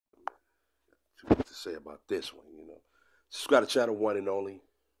to say about this one, you know. Subscribe to channel one and only.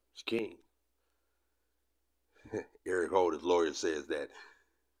 It's King. Eric Holder's lawyer says that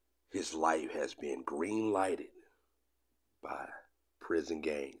his life has been green lighted by prison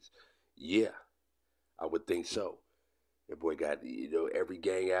gangs. Yeah, I would think so. That boy got, every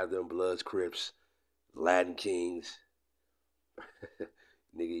gang out of them, Bloods, Crips, Latin Kings.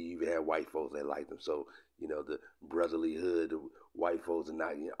 Nigga, you even had white folks that liked them. So, the brotherly hood, the white folks are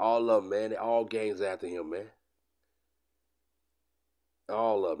not, all of them, man. All gangs after him, man.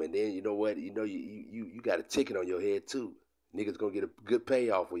 All of them. And then, you know what? You got a ticket on your head, too. Niggas gonna get a good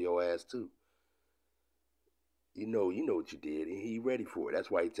payoff for your ass, too. You know what you did, and he ready for it.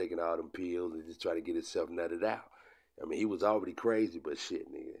 That's why he taking all them pills and just trying to get himself nutted out. I mean, he was already crazy, but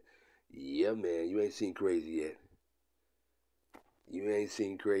shit, nigga. Yeah, man, you ain't seen crazy yet. You ain't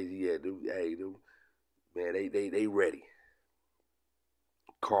seen crazy yet, dude. Hey, dude, man, they ready,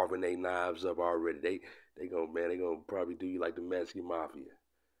 carving their knives up already. They gonna probably do you like the Mexican mafia.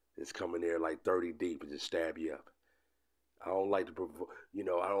 Just come in there like 30 deep and just stab you up. I don't like to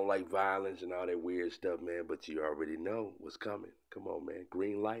I don't like violence and all that weird stuff, man. But you already know what's coming. Come on, man.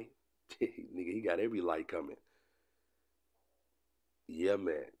 Green light, nigga. He got every light coming. Yeah,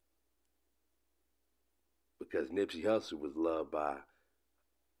 man. Because Nipsey Hussle was loved by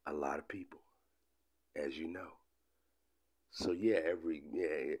a lot of people, as you know. So yeah,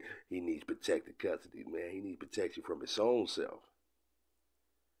 he needs protected custody, man. He needs protection from his own self.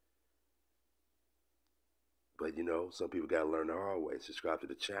 But some people gotta learn the hard way. Subscribe to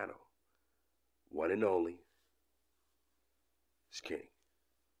the channel. One and only. It's King.